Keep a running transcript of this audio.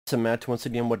I'm Matt once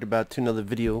again. Welcome back to another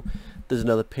video. There's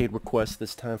another paid request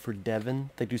this time for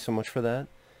Devon. Thank you so much for that.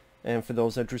 And for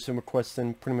those interested in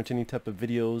requesting pretty much any type of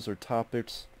videos or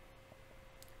topics,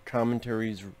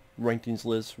 commentaries, rankings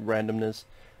lists, randomness,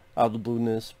 out of the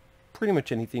blueness, pretty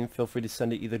much anything, feel free to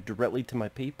send it either directly to my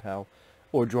PayPal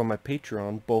or join my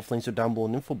Patreon. Both links are down below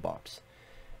in the info box.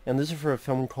 And this is for a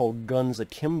film called Guns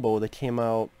Akimbo that came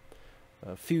out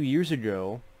a few years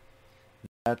ago.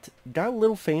 That got a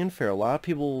little fanfare. A lot of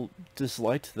people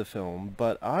disliked the film,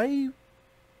 but I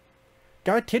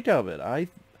got a kick out of it. I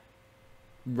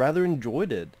rather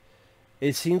enjoyed it.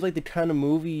 It seems like the kind of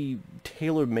movie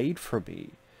tailor-made for me,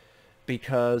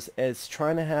 because it's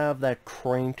trying to have that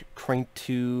Crank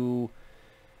 2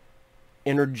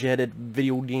 energetic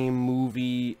video game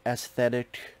movie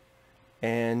aesthetic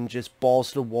and just balls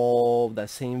to the wall, that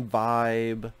same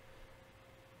vibe.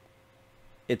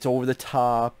 It's over the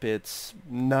top, it's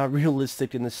not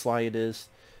realistic in the slightest,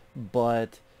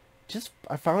 but just,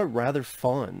 I found it rather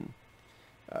fun.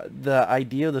 The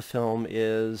idea of the film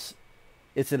is,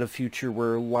 it's in a future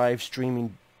where live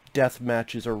streaming death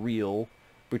matches are real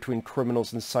between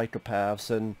criminals and psychopaths,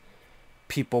 and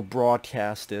people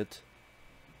broadcast it.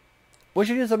 Which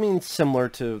is, I mean, similar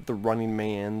to The Running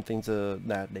Man, things of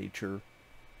that nature.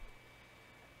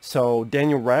 So,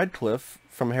 Daniel Radcliffe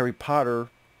from Harry Potter,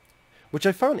 which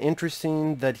I found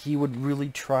interesting that he would really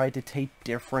try to take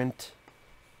different,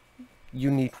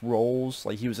 unique roles.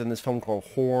 Like, he was in this film called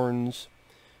Horns,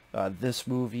 this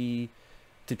movie,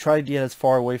 to try to get as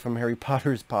far away from Harry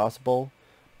Potter as possible.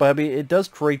 But, I mean, it does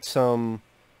create some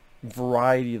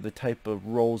variety of the type of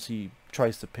roles he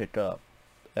tries to pick up.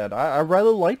 And I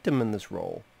rather liked him in this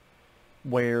role,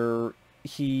 where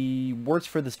he works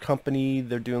for this company.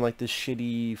 They're doing like this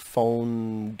shitty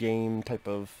phone game type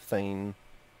of thing,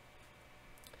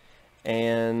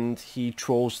 and he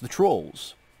trolls the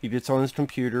trolls. He gets on his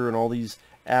computer, and all these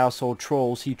asshole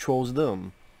trolls, he trolls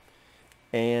them.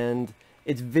 And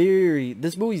it's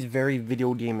this movie's very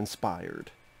video game inspired.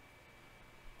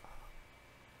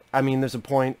 I mean, there's a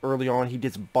point early on he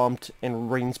gets bumped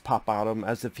and rings pop out of him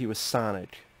as if he was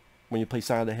Sonic. When you play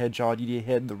Sonic the Hedgehog, you get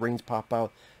hit, the rings pop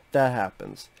out. That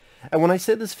happens. And when I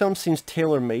said this film seems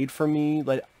tailor-made for me,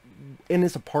 like, in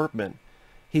his apartment,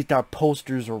 he's got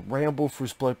posters of Rambo for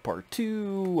Split Part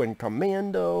 2 and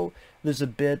Commando. There's a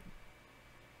bit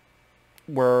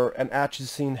where an action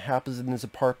scene happens in his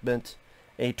apartment,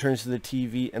 and he turns to the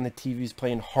TV, and the TV's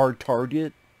playing Hard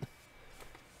Target.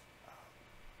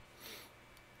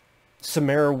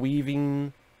 Samara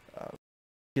Weaving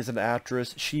is an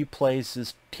actress. She plays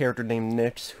this character named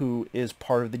Nix, who is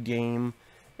part of the game,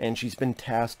 and she's been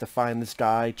tasked to find this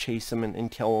guy, chase him,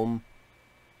 and kill him,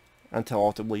 until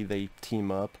ultimately they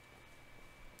team up.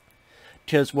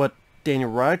 Because what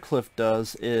Daniel Radcliffe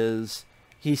does is,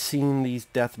 he's seen these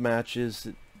death matches,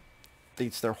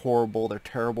 thinks they're horrible, they're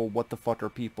terrible, what the fuck are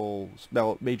people's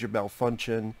major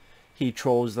malfunction, he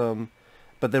trolls them.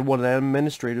 But then when the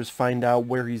administrators find out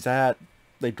where he's at,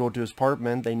 they go to his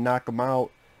apartment, they knock him out,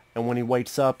 and when he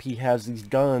wakes up, he has these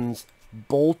guns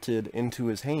bolted into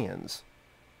his hands.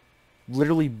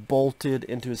 Literally bolted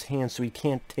into his hands, so he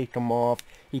can't take them off,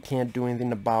 he can't do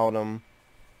anything about them.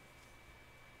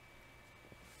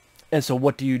 And so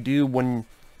what do you do when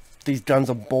these guns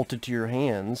are bolted to your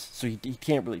hands? So he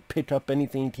can't really pick up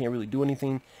anything, he can't really do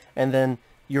anything, and then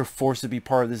you're forced to be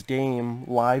part of this game,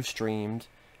 live streamed,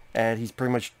 and he's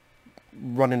pretty much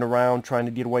running around trying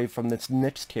to get away from this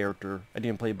Nix character,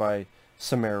 again played by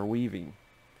Samara Weaving.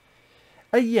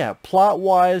 Yeah,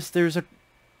 plot-wise,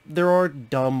 there are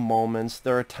dumb moments.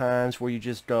 There are times where you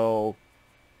just go,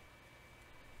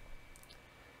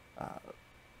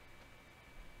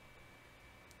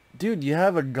 dude, you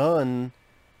have a gun,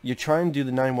 you try and do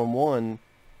the 911,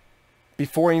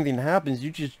 before anything happens,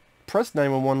 you just press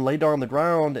 911, lay down on the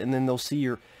ground, and then they'll see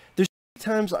your... There's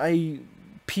times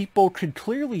people could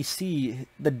clearly see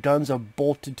the guns are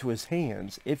bolted to his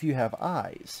hands if you have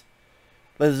eyes.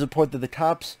 There's a point that the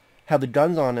cops have the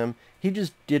guns on him, he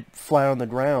just get flat on the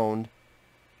ground.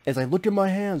 It's like, look at my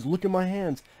hands, look at my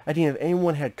hands. I think if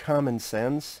anyone had common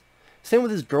sense, same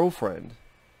with his girlfriend.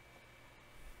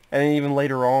 And then even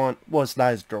later on, well, it's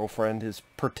not his girlfriend, his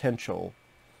potential,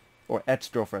 or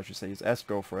ex-girlfriend I should say, his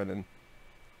ex-girlfriend, and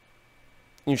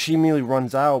you know, she immediately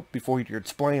runs out before he could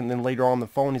explain, and then later on the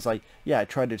phone he's like, yeah, I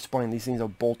tried to explain, these things are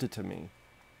bolted to me.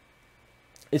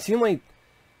 It seemed like,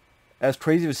 as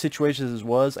crazy of a situation as this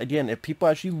was, again, if people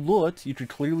actually looked, you could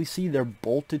clearly see they're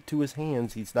bolted to his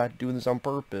hands. He's not doing this on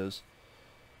purpose.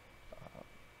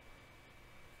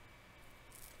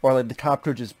 Or like the cop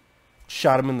could just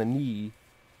shot him in the knee.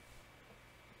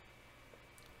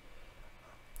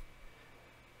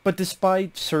 But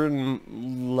despite certain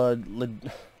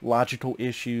logical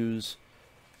issues,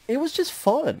 it was just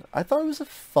fun. I thought it was a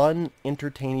fun,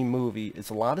 entertaining movie. It's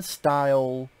a lot of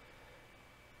style.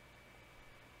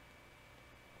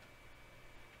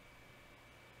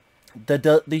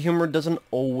 The humor doesn't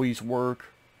always work.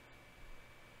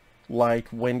 Like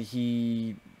when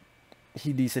he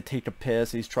needs to take a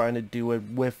piss, he's trying to do it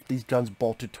with these guns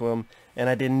bolted to him, and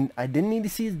I didn't need to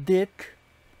see his dick.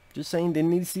 Just saying,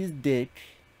 didn't need to see his dick.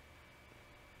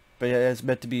 But yeah, it's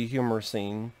meant to be a humor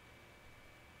scene.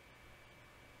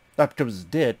 Not because of his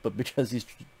dick, but because he's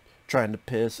trying to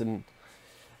piss, and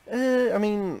I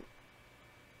mean,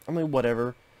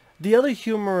 whatever. The other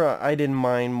humor I didn't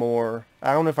mind more.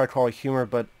 I don't know if I call it humor,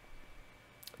 but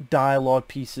dialogue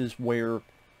pieces where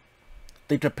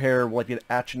they compare like an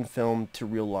action film to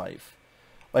real life.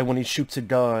 Like when he shoots a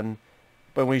gun,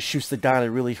 but when he shoots the gun, it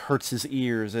really hurts his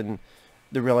ears, and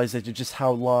they realize that just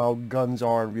how loud guns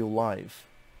are in real life.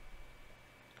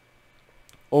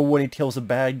 Or when he kills a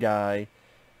bad guy,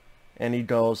 and he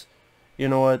goes, you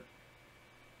know what?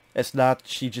 It's not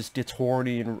she just gets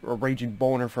horny and a raging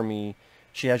boner for me.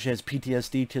 She actually has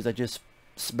PTSD because I just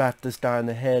smacked this guy in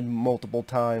the head multiple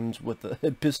times with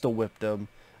a pistol whipped him.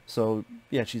 So,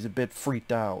 yeah, she's a bit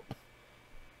freaked out.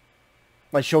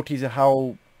 Like, showcasing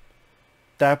how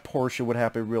that portion would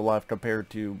happen in real life compared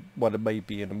to what it might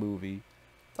be in a movie.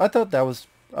 I thought that was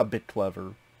a bit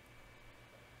clever.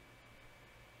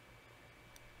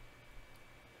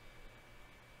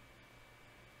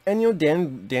 And, you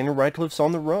know, Daniel Radcliffe's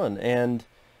on the run, and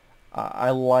I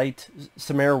liked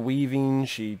Samara Weaving.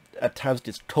 She at times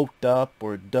gets coked up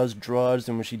or does drugs,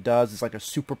 and when she does, it's like a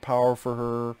superpower for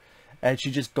her. And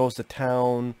she just goes to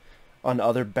town on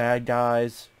other bad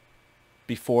guys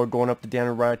before going up to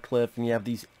Daniel Radcliffe, and you have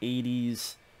these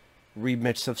 80s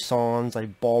remix of songs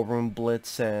like Ballroom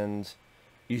Blitz and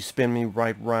You Spin Me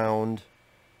Right Round.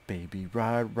 Baby,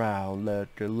 right round,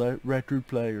 let the record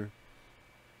player.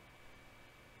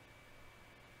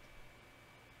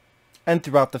 And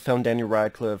throughout the film, Daniel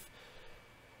Radcliffe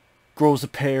grows a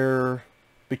pair,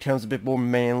 becomes a bit more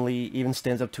manly, even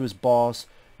stands up to his boss.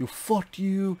 You fuck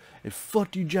you, and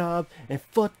fuck your job, and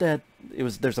fuck that.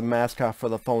 There's a mascot for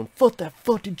the phone. Fuck that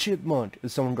fucking chipmunk.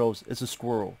 And someone goes, it's a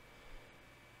squirrel.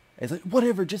 And it's like,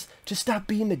 whatever, just stop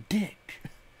being a dick.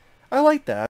 I like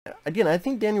that. Again, I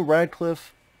think Daniel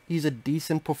Radcliffe, he's a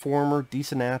decent performer,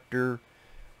 decent actor.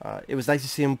 It was nice to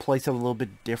see him play something a little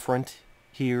bit different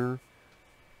here.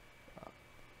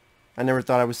 I never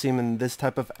thought I would see him in this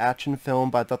type of action film,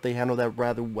 but I thought they handled that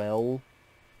rather well.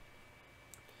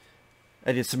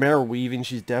 And it's Samara Weaving,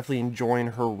 she's definitely enjoying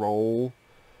her role.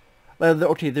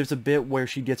 Okay, there's a bit where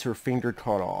she gets her finger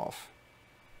cut off.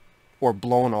 Or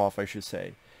blown off, I should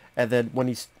say. And then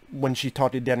when she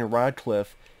talked to Daniel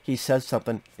Radcliffe, he says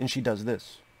something, and she does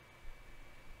this.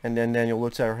 And then Daniel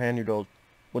looks at her hand and goes,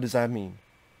 what does that mean?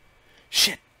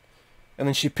 Shit! And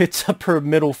then she picks up her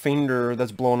middle finger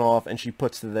that's blown off, and she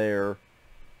puts it there.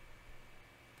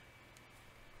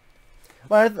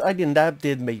 Well, again, that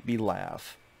did make me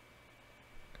laugh.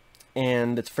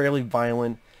 And it's fairly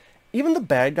violent. Even the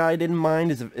bad guy I didn't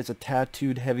mind. It's a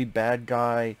tattooed, heavy bad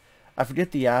guy. I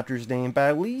forget the actor's name, but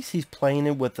at least he's playing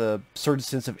it with a certain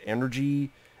sense of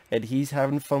energy, and he's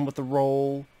having fun with the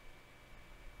role.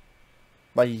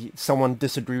 Like, someone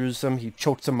disagrees with him, he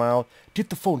chokes him out. Get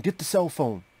the phone, get the cell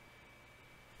phone.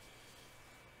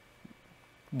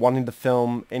 Wanting to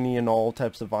film any and all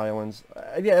types of violence.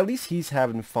 Yeah, at least he's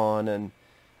having fun, and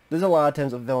there's a lot of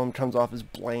times a villain comes off as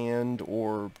bland,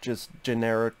 or just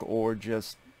generic, or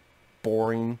just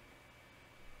boring.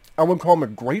 I wouldn't call him a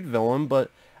great villain, but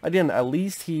again, at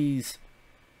least he's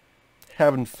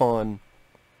having fun.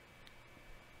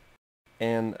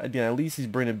 And again, at least he's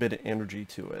bringing a bit of energy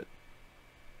to it.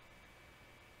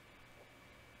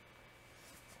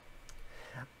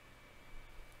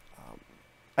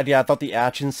 Yeah, I thought the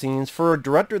action scenes, for a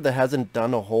director that hasn't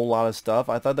done a whole lot of stuff,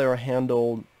 I thought they were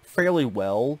handled fairly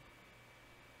well.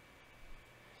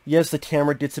 Yes, the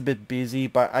camera gets a bit busy,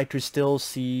 but I could still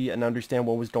see and understand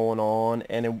what was going on,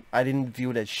 and I didn't view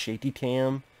it as shaky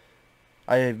cam.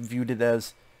 I viewed it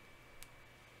as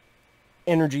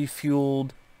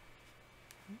energy-fueled.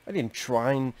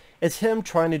 It's him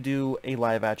trying to do a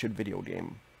live-action video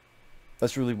game.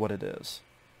 That's really what it is.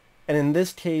 And in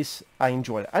this case, I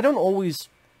enjoyed it. I don't always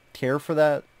care for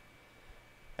that,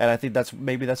 and I think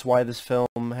maybe that's why this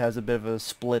film has a bit of a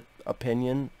split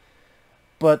opinion.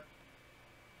 But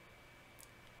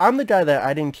I'm the guy that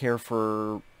I didn't care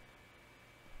for.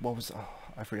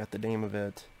 I forgot the name of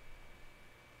it.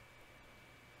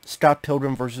 Scott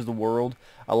Pilgrim versus the World.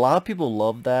 A lot of people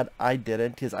loved that. I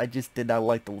didn't, because I just did not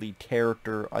like the lead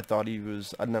character. I thought he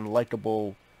was an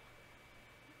unlikable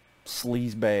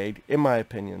sleazebag, in my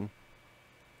opinion.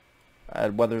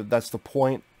 Whether that's the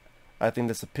point, I think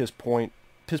that's a piss poor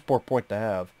point to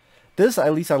have. This,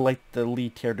 at least I liked the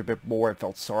lead character a bit more. I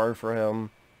felt sorry for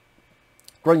him.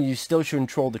 Granted, you still shouldn't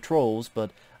troll the trolls,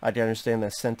 but I can understand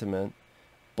that sentiment.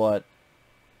 But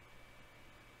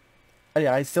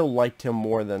yeah, I still liked him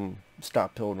more than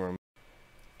Scott Pilgrim.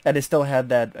 And it still had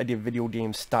that idea of video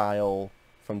game style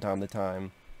from time to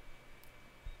time.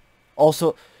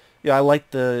 Also, yeah, I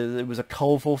liked it was a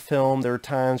colorful film. There were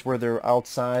times where they're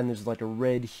outside and there's like a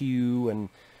red hue and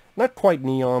not quite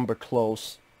neon, but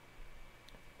close.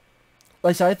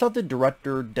 Like I said, I thought the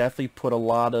director definitely put a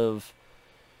lot of,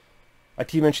 I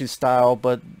keep mentioning style,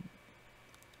 but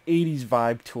 80s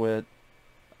vibe to it.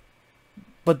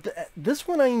 But this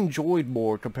one I enjoyed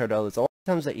more compared to others. A lot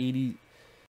of times the 80s,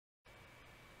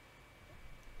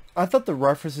 I thought the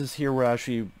references here were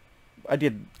actually, I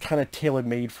did kind of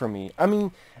tailor-made for me. I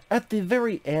mean, at the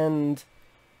very end,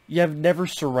 you have Never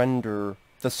Surrender,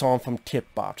 the song from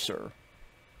Kickboxer,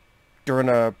 during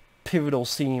a pivotal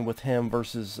scene with him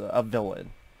versus a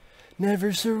villain.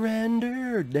 Never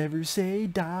surrender, never say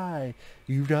die,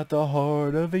 you've got the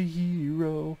heart of a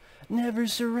hero, never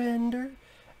surrender.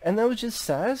 And that was just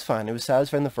satisfying. It was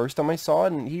satisfying the first time I saw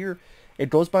it, and here, it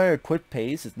goes by at a quick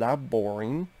pace, it's not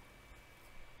boring.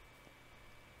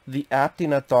 The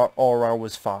acting I thought all around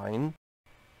was fine,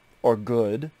 or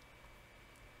good.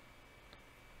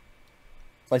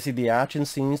 Like I see the action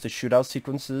scenes, the shootout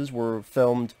sequences were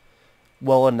filmed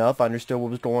well enough. I understood what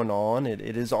was going on. It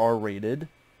is R-rated.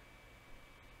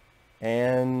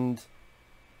 And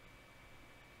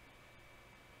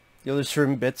there's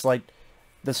certain bits like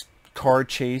this car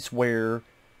chase where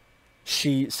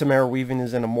Samara Weaving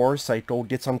is in a motorcycle,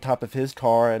 gets on top of his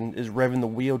car and is revving the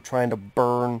wheel trying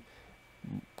to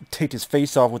take his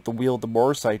face off with the wheel of the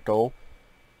motorcycle.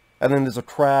 And then there's a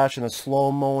crash and a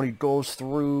slow-mo and he goes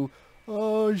through.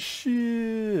 Oh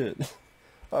shit.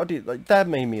 Oh dude, like that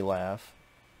made me laugh.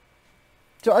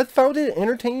 So I found it an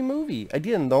entertaining movie.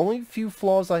 Again, the only few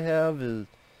flaws I have is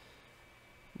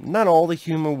not all the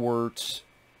humor works.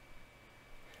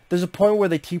 There's a point where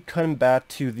they keep cutting back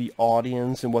to the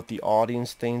audience and what the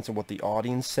audience thinks and what the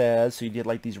audience says. So you get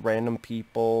like these random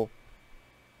people.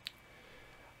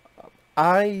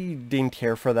 I didn't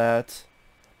care for that.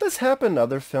 This happened in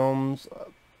other films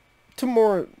to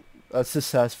more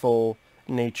successful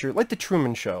nature, like The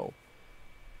Truman Show.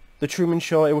 The Truman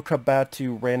Show, it would cut back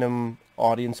to random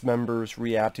audience members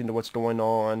reacting to what's going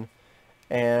on,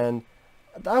 and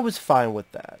I was fine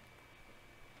with that.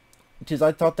 Because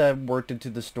I thought that worked into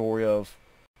the story of,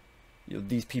 you know,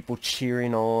 these people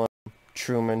cheering on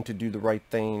Truman to do the right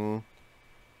thing.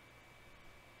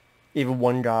 Even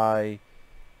one guy,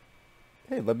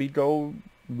 hey, let me go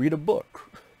read a book.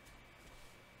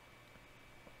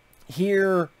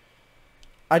 Here,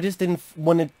 I just didn't,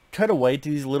 when it cut away to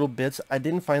these little bits, I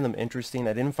didn't find them interesting.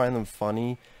 I didn't find them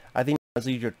funny. I think as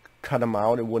you could cut them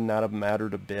out, it would not have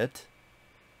mattered a bit.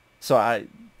 So I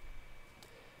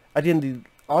didn't,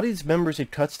 all these members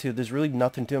it cuts to, there's really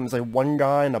nothing to them. It's like one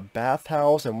guy in a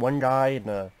bathhouse and one guy in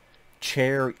a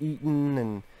chair eating,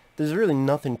 and there's really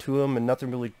nothing to them, and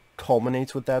nothing really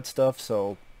culminates with that stuff.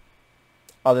 So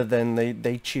other than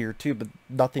they cheer too, but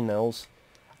nothing else.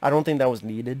 I don't think that was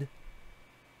needed.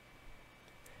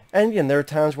 And again, there are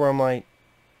times where I'm like,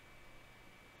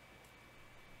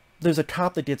 there's a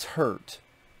cop that gets hurt,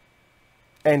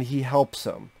 and he helps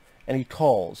him, and he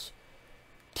calls.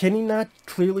 Can he not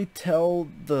clearly tell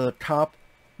the cop,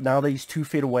 now that he's 2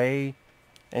 feet away,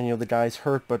 and you know the guy's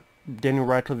hurt, but Daniel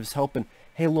Radcliffe is helping,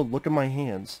 hey look at my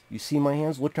hands. You see my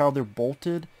hands? Look how they're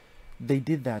bolted? They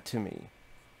did that to me.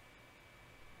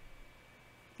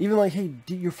 Even like, hey,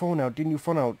 get your phone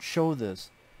out, show this.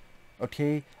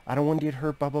 Okay, I don't want to get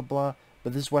hurt, blah, blah, blah,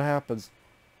 but this is what happens.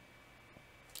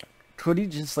 Could he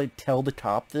just, like, tell the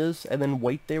cop this, and then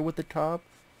wait there with the cop?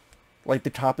 Like, the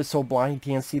cop is so blind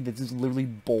he can't see that this is literally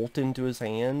bolted into his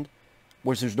hand,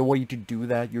 which there's no way you could do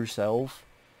that yourself.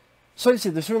 So I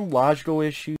say, there's certain logical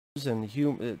issues, and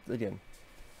again,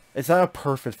 it's not a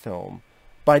perfect film,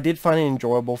 but I did find it an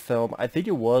enjoyable film. I think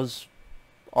it was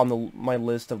on my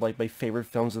list of, like, my favorite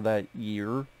films of that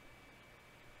year.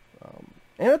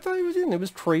 And I thought it was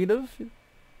creative.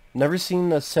 Never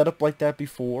seen a setup like that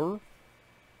before.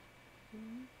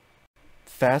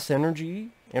 Fast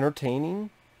energy, entertaining.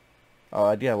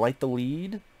 Yeah, I like the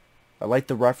lead. I like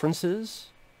the references.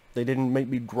 They didn't make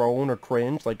me groan or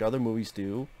cringe like other movies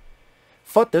do.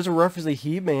 Fuck, there's a reference to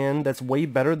He-Man that's way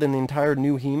better than the entire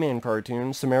new He-Man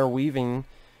cartoon. Samara Weaving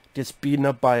gets beaten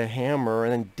up by a hammer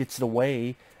and then gets it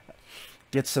away,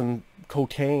 gets some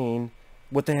cocaine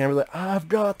with the hammer, like, I've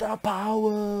got the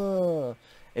power!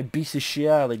 It beats the shit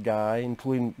out of the guy,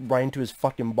 including right into his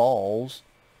fucking balls.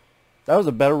 That was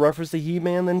a better reference to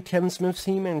He-Man than Kevin Smith's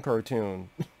He-Man cartoon.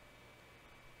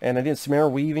 And again, Samara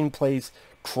Weaving plays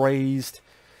crazed,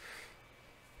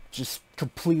 just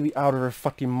completely out of her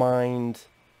fucking mind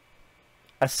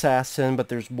assassin, but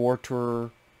there's more to her.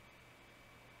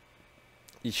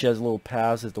 She has a little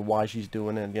past as to why she's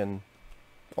doing it. Again,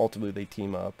 ultimately they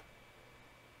team up.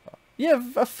 Yeah,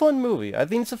 a fun movie. I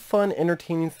think it's a fun,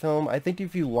 entertaining film. I think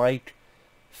if you like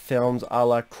films a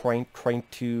la Crank, Crank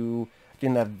 2,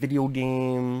 again, that video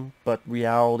game, but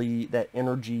reality, that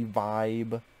energy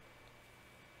vibe,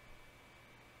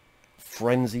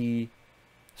 frenzy,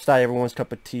 it's not everyone's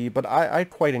cup of tea, but I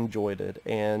quite enjoyed it,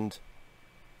 and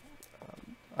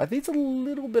I think it's a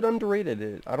little bit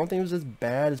underrated. I don't think it was as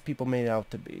bad as people made it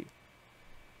out to be.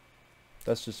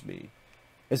 That's just me.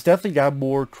 It's definitely got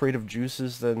more creative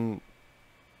juices than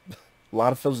a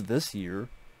lot of films this year.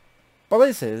 But like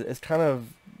I say, it's kind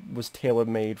of was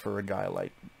tailor-made for a guy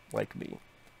like me.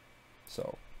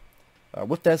 So,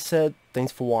 with that said,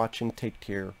 thanks for watching. Take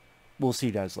care. We'll see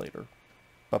you guys later.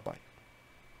 Bye-bye.